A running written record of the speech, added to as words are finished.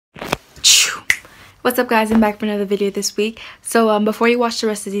What's up guys, I'm back for another video this week. So before you watch the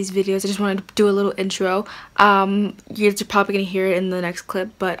rest of these videos, I just wanted to do a little intro. You're probably going to hear it in the next clip,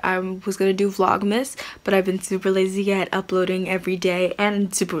 but I was going to do Vlogmas, but I've been super lazy at uploading every day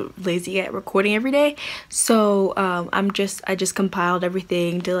and super lazy at recording every day. So I just compiled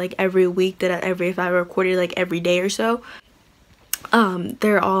everything to like every week that if I recorded like every day or so.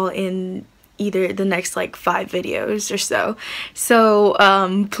 They're all in either the next like 5 videos or so. So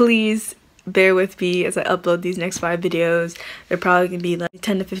please bear with me as I upload these next 5 videos. They're probably gonna be like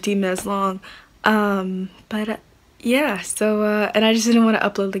 10 to 15 minutes long. Yeah, so and I just didn't want to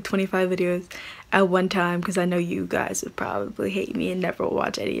upload like 25 videos at one time because I know you guys would probably hate me and never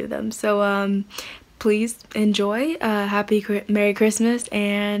watch any of them. So please enjoy. Merry Christmas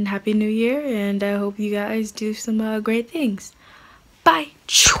and Happy New Year, and I hope you guys do some great things. Bye.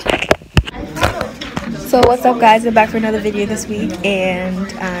 So what's up guys, I'm back for another video this week,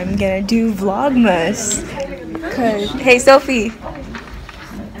 and I'm gonna do Vlogmas. Hey Sophie.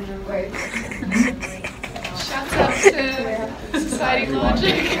 Shouts out to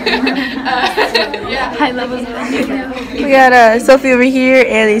SocietyLogic. Yeah. High levels of We got Sophie over here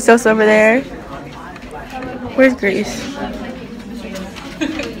and Sos over there. Where's Grace?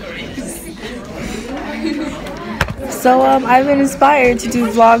 So I've been inspired to do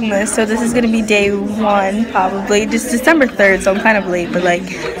Vlogmas, so this is gonna be day 1 probably. Just December 3rd, so I'm kind of late, but like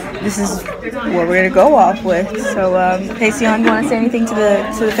this is what we're gonna go off with. So hey Sion, you wanna say anything to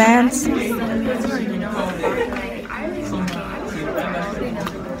the fans?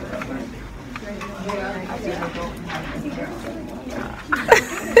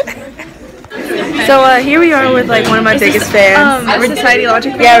 So here we are with like one of my biggest fans. We're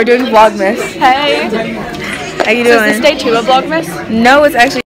SocietyLogic. Yeah, we're doing Vlogmas. Hey. How you So doing? is this day 2 of Vlogmas? No, it's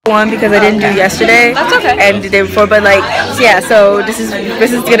actually 1 because I didn't do yesterday. That's okay. And the day before, but like yeah. So this is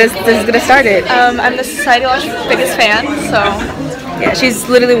gonna start it. I'm the SocietyLogic biggest fan, so. Yeah, she's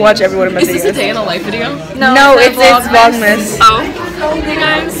literally watched every one of my videos. Is this a day in the life video? No, it's Vlogmas. Oh. Hey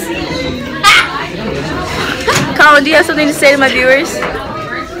guys. Colin, do you have something to say to my viewers?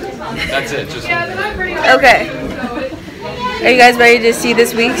 That's it. Just Okay. Are you guys ready to see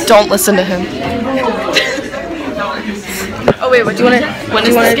this week's? Don't listen to him. Oh wait, what do you want to? When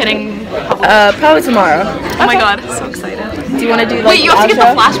is this getting? Probably tomorrow. Oh my god, so excited. Do you want to do like Wait, you have to get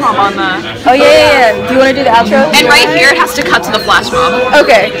the flash mob on the. Oh yeah. Do you want to do the outro? And right here, it has to cut to the flash mob.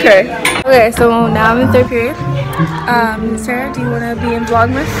 Okay, sure. Okay, so now I'm in 3rd period. Sarah, do you want to be in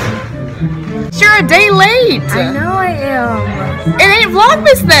Vlogmas? You're a day late. I know I am. It ain't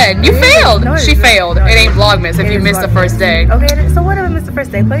Vlogmas then. You failed. No, She failed. No, it ain't Vlogmas if you missed the first day. Okay, so what if I missed the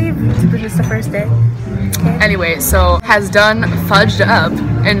first day? Plenty of YouTubers missed the first day. Okay. Anyway, so has done fudged up,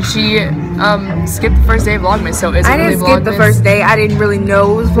 and she skipped the first day of Vlogmas. So is it I really didn't Vlogmas? skip the first day. I didn't really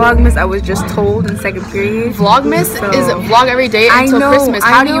know it was Vlogmas. I was just told in 2nd period. Vlogmas So- is vlog every day until Christmas.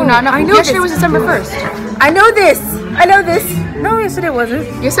 How do you not know? I know Yesterday this. was December 1st. I know this. I know this. No, yesterday wasn't.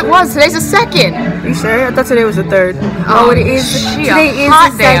 Yes, it was. Today's the 2nd. Are you sure? I thought today was the 3rd. Oh, it is. She Today a is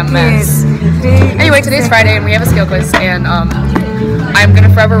hot the damn 2nd. mess. Anyway, today's Friday and we have a skill quiz, and I'm gonna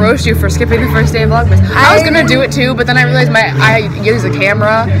forever roast you for skipping the first day of Vlogmas. I was gonna do it too, but then I realized I use a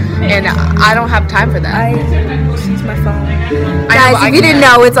camera and I don't have time for that. I use my phone. I Guys, know, if you didn't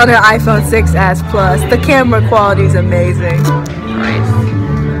know, it's on her iPhone 6s Plus. The camera quality is amazing. Right.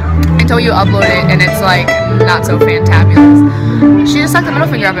 Until you upload it and it's like not so fantabulous. She just stuck the middle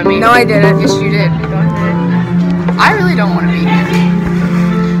finger up at me. No, I didn't. Yes, you did. I really don't want to be here.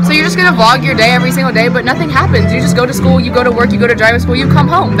 So you're just gonna vlog your day every single day, but nothing happens. You just go to school, you go to work, you go to driving school, you come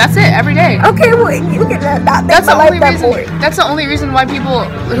home. That's it, every day. Okay, well, look at that. That's the only reason. That's the only reason why people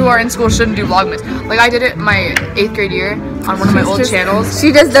who are in school shouldn't do Vlogmas. Like I did it my 8th grade year on one of my old channels.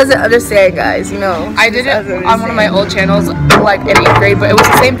 She just doesn't understand, guys. You know. I did it on one of my old channels, like in 8th grade, but it was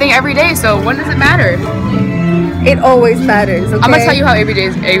the same thing every day. So when does it matter? It always matters. Okay? I'm gonna tell you how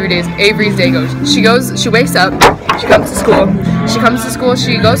Avery's day goes. She wakes up, she comes to school,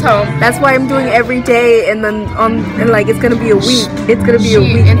 she goes home. That's why I'm doing every day, and then and like it's gonna be a week. It's gonna be a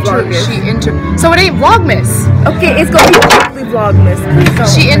week Vlogmas. So it ain't Vlogmas. Okay, it's gonna be weekly Vlogmas. Please don't.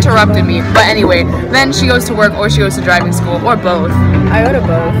 She interrupted me, but anyway, then she goes to work or she goes to driving school or both. I go to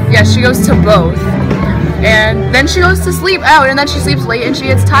both. Yeah, she goes to both. And then she goes to sleep out, and then she sleeps late and she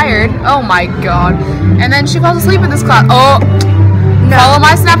gets tired. Oh my god. And then she falls asleep in this class. Oh, no. Follow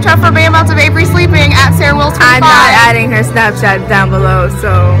my Snapchat for amounts of Avery sleeping at Sarah Wills 25. I'm not adding her Snapchat down below,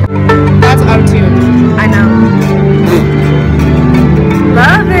 so. That's out too. I know.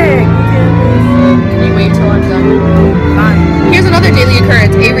 Love it. Can you wait till I'm done? Fine. Here's another daily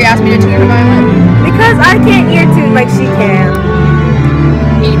occurrence. Avery asked me to tune her violin. Because I can't ear tune like she can.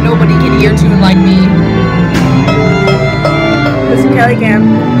 Ain't nobody can ear tune like me. Mr. Kelly can.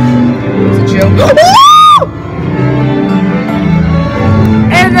 It's a joke.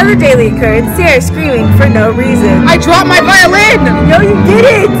 And another daily occurrence, Sarah screaming for no reason. I dropped my violin! No, you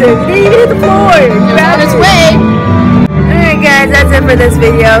didn't! You didn't even hit the floor! It was on its way! Alright guys, that's it for this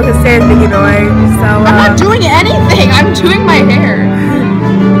video, because Sarah's being annoying. So, I'm not doing anything! I'm doing my hair!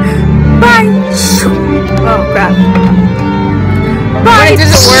 Bye! Oh crap. Bye! It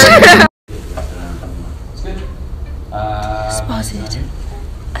didn't work. Spotted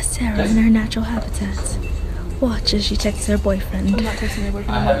a Sarah in her natural habitat. Watch as she texts her boyfriend. I'm not texting my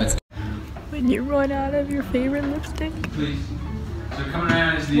boyfriend. When you run out of your favorite lipstick. Please. So coming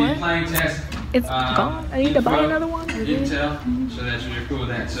around is the playing test. It's gone. I need to buy another one. Intel, so that you're cool with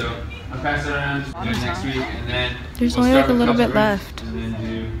that. So I'll pass it around next week, and then There's only like a little bit left. And then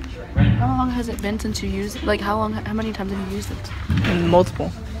do. How long has it been since you used? Like how many times have you used it?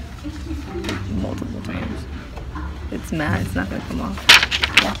 Multiple times. It's mad. It's not gonna come off.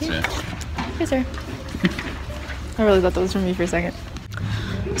 That's it. Hey, sir. I really thought that was for me for a second.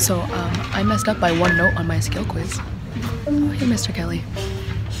 So I messed up by 1 note on my skill quiz. Oh, hey, Mr. Kelly.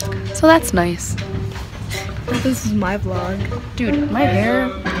 So that's nice. This is my vlog. Dude, my hair.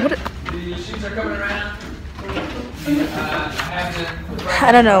 What? The sheets are coming around. I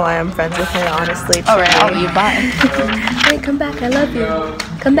don't know why I'm friends with her, honestly. All right, I'll leave. Bye. Wait, come back. I love you.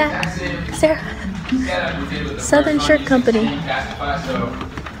 Come back. Sarah. Southern Shirt Company. So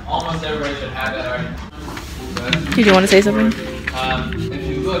almost everybody should have that already. Did you want to say something? If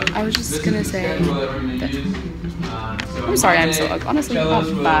you look, I was just gonna say that we're gonna that- use. I'm sorry, I'm so honestly.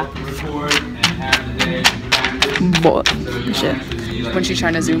 Bye. Record and have the day practice. What? So you Shit. don't actually be, like, When she's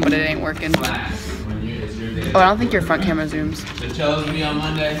trying to zoom, but it ain't working. class when it's your day. Oh, I don't think your front camera zooms. The cellos will be on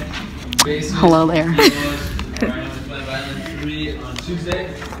Monday. Basses, Hello there. pianos, violin, violin 3 on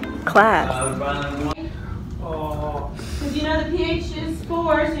Tuesday. Class. Violin 1. Oh. Because you know the pH is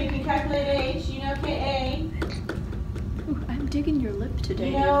 4, so you can calculate H. You know Ka. I'm digging your lip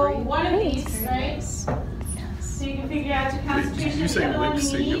today. You know one of these, right? So you can figure out your concentration of the other one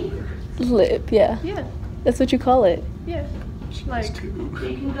you need. Lip, yeah. Yeah. That's what you call it. Yeah. Like. So you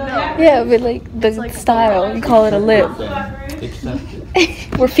can go that Yeah, but like the style, you call it a lip.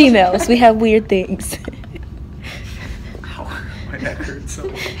 route. We're females. We have weird things. My neck hurts so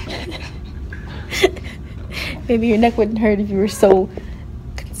much. Maybe your neck wouldn't hurt if you were so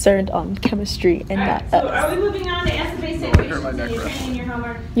concerned on chemistry and not So are us. we moving on to ask the basic hurt my questions neck, that you're right? training your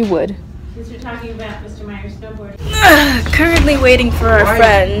homework? You would. Since we're talking about Mr. Meyer's snowboard. Currently waiting for our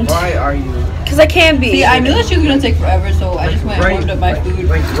friend. Why are you Because I can be. See, I knew that she was gonna take forever, so I just went and warmed up my food.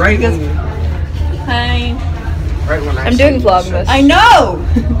 like right when Hi. right when I'm doing Vlogmas. I know!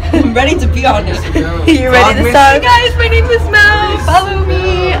 I'm ready to be on it. You ready to Vlogmas? start? Guys, my name is Mel. Follow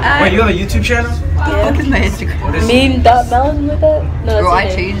me. Wait, you have a YouTube channel? What is my Instagram? What is it? Meme.melon with that? No, Bro, I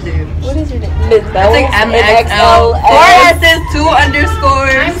that's your name. changed it. What is your name? Ms. Bell? It's like MXL. 4 S's, 2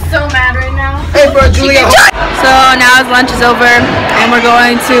 underscores. So mad right now. Hey, bro, Julia. So now his lunch is over and we're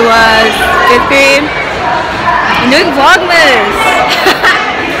going to 5th grade. I'm doing Vlogmas.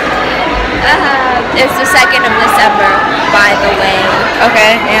 It's the 2nd of December, by the way.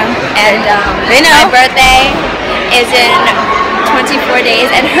 Okay, yeah. And They know. my birthday is in 24 days,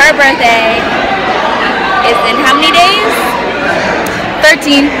 and her birthday is in how many days?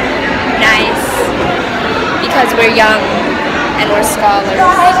 13. Nice. Because we're young and we're scholars.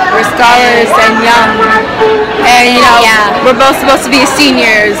 We're scholars and young. And you know, Yeah. we're both supposed to be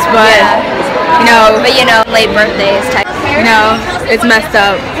seniors, but you know, But you know, late birthdays type. you know, it's messed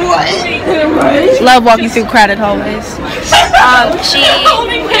up. Love walking through crowded hallways.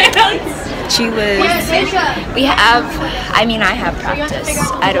 She was. We have, I mean, I have practice.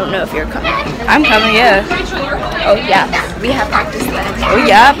 I don't know if you're coming. I'm coming, yeah. Oh yeah, we have practice then. Oh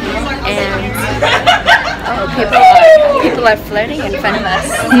yeah. And people are flirting in front of us.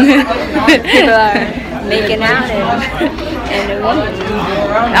 People are making out and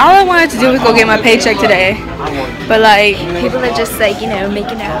All I wanted to do was go get my paycheck today, but like people are just like, you know,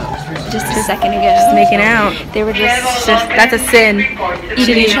 making out just a second ago. just making out. They were just That's a sin.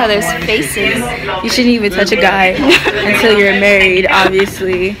 eating each other's faces. You shouldn't even touch a guy until you're married,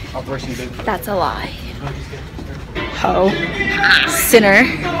 obviously. That's a lie. Ho. Sinner.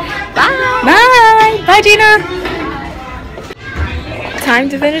 Bye. Bye. Bye, Gina. Time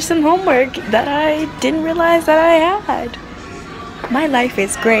to finish some homework that I didn't realize that I had. My life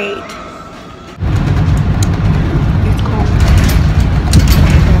is great.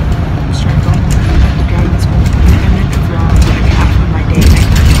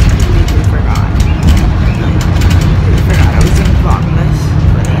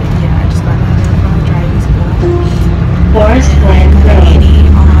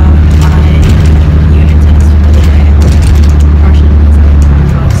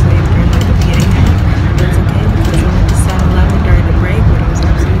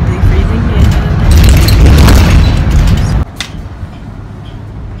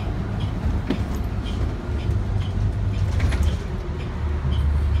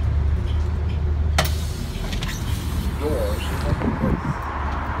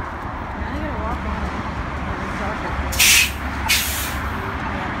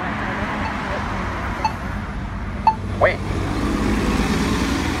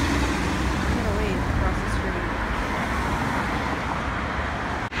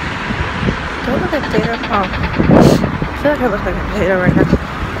 Do I look like Data? Oh. I feel like I look like a Data right now.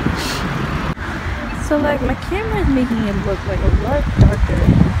 So like my camera is making it look like a lot darker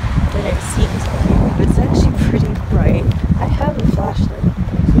than it seems like. It's actually pretty bright. I have a flashlight on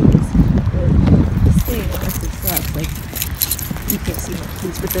my keys, but this thing honestly sucks. Like you can't see my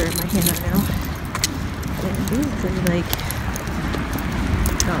keys, but they're in my hand right now. And these are like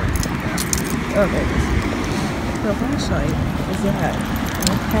oh there it is. The flashlight is that. And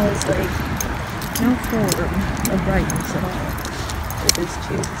it has like no form of brightness at all. It just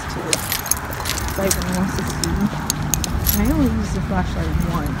chooses to light when it wants to see. And I only used the flashlight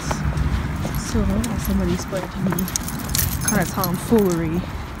once, so I don't want somebody explain to me what kind of tomfoolery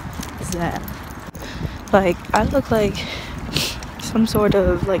is that. Like I look like some sort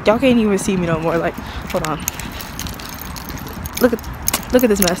of like y'all can't even see me no more. Like hold on, look at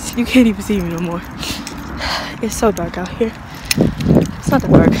this mess. You can't even see me no more. It's so dark out here. It's not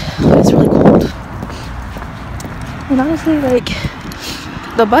that dark. It's really cold. And honestly, like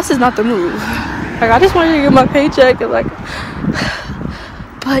the bus is not the move. Like I just wanted to get my paycheck and like,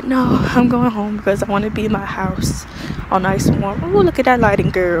 but no, I'm going home because I want to be in my house all nice and warm. Oh, look at that lighting,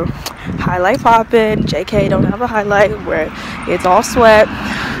 girl. Highlight popping. JK don't have a highlight where it's all sweat.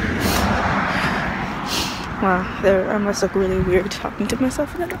 Wow, I must look really weird talking to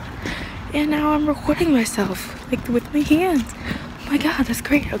myself now. And now I'm recording myself like with my hands. Oh my god, that's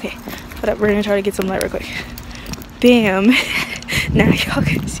great. Okay, but we're gonna try to get some light real quick. Bam. Now y'all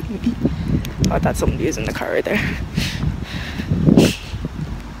can see me. Oh, I thought somebody was in the car right there.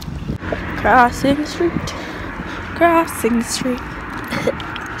 Crossing the street. Crossing the street.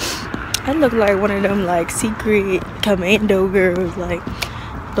 I look like one of them like secret commando girls, like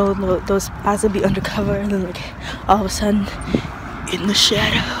those eyes would be undercover and then like all of a sudden in the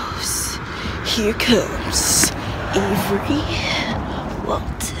shadows here comes Avery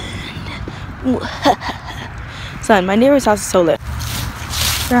Walton. Son, my neighbor's house is so lit.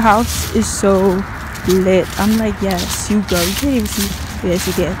 Their house is so lit. I'm like, yes, you go. You can't even see. Yes,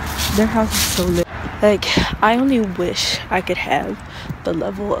 you can. Their house is so lit. Like, I only wish I could have the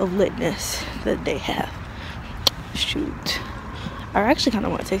level of litness that they have. Shoot. I actually kind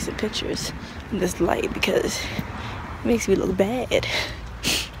of want to take some pictures in this light because it makes me look bad.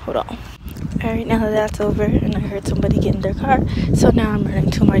 Hold on. Alright, now that that's over and I heard somebody get in their car, so now I'm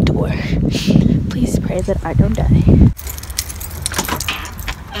running to my door. Please pray that I don't die.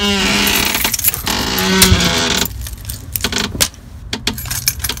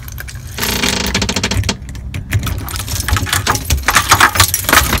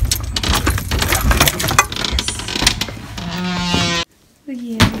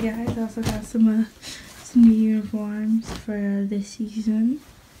 Yeah, guys, I also got some new uniforms for this season.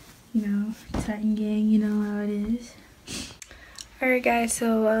 You know, Titan Gang, you know how it is. Alright guys,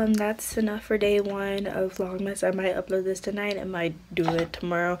 so that's enough for day 1 of Vlogmas. I might upload this tonight. I might do it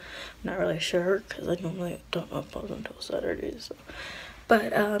tomorrow. I'm not really sure because I normally don't upload until Saturday. So.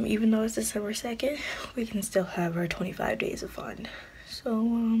 But even though it's December 2nd, we can still have our 25 days of fun. So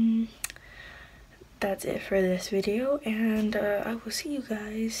that's it for this video, and I will see you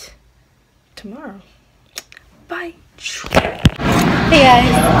guys tomorrow. Bye. Hey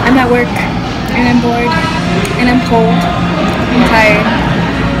guys, I'm at work and I'm bored and I'm cold. I'm tired.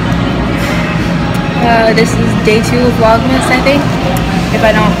 This is day 2 of Vlogmas, I think. If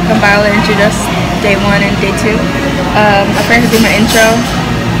I don't compile it into just day 1 and day 2. I forgot to do my intro.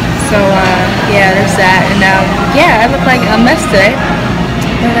 So yeah, there's that. And yeah, I look like a mess today.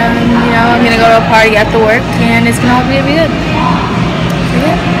 But you know, I'm gonna go to a party after work and it's gonna all be good. So,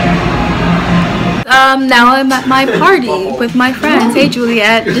 yeah. Now I'm at my party with my friends. Hey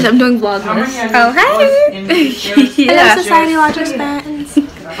Juliet, I'm doing Vlogmas. Oh, hi! Yeah. Hello, SocietyLogic fans.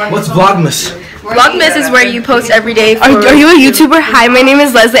 What's Vlogmas? Vlogmas is where you post every day. Are you a YouTuber? Hi, my name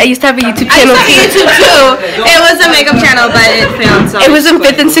is Leslie. I used to have a YouTube channel. I used to have a YouTube too. It was a makeup channel, but it failed. So it was in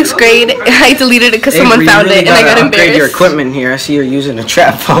 5th and 6th grade. I deleted it because someone found it, and I got embarrassed. Your equipment here. I see you're using a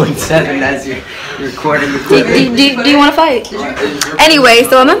trap phone set, and that's your recording equipment. Do you want to fight? Anyway,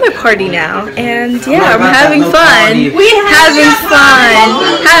 so I'm at my party now, and yeah, I'm having fun. Having fun.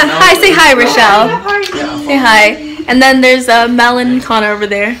 Hi, say hi, Rochelle. Say hi. And then there's Mel and Connor over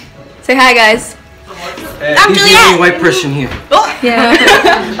there. Say hi, guys. I'm He's the only white person here. Oh. Yeah.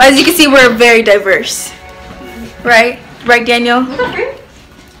 As you can see, we're very diverse. Right? Right, Daniel?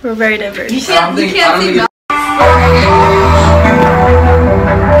 We're very diverse. You can't see.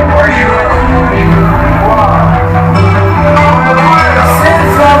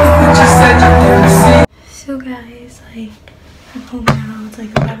 So guys, like, I'm home now. It's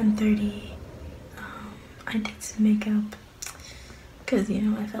like 11:30. I did some makeup because, you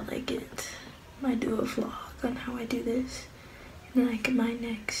know, I felt like it. might do a vlog on how I do this in like my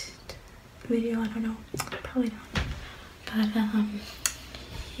next video. I don't know, probably not. But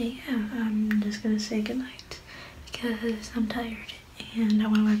yeah, I'm just gonna say goodnight because I'm tired and I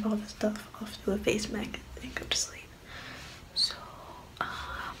want to wipe all this stuff off to a face mask and go to sleep.